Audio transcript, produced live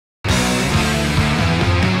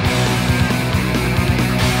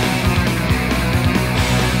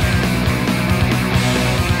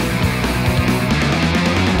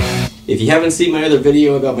If you haven't seen my other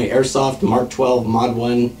video about my Airsoft MK12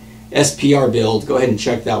 MOD1 SPR build, go ahead and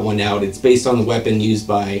check that one out. It's based on the weapon used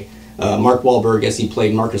by Mark Wahlberg as he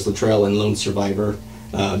played Marcus Luttrell in Lone Survivor.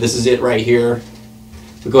 This is it right here.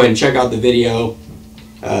 But go ahead and check out the video.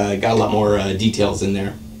 Got a lot more details in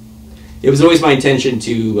there. It was always my intention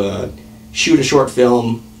to shoot a short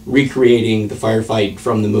film recreating the firefight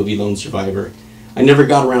from the movie Lone Survivor. I never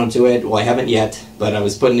got around to it. Well, I haven't yet, but I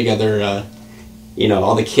was putting together you know,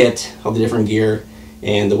 all the kit, all the different gear,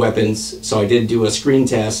 and the weapons. So I did do a screen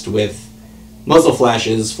test with muzzle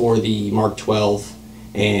flashes for the Mark 12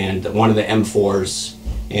 and one of the M4s,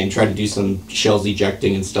 and tried to do some shells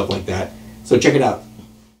ejecting and stuff like that. So check it out.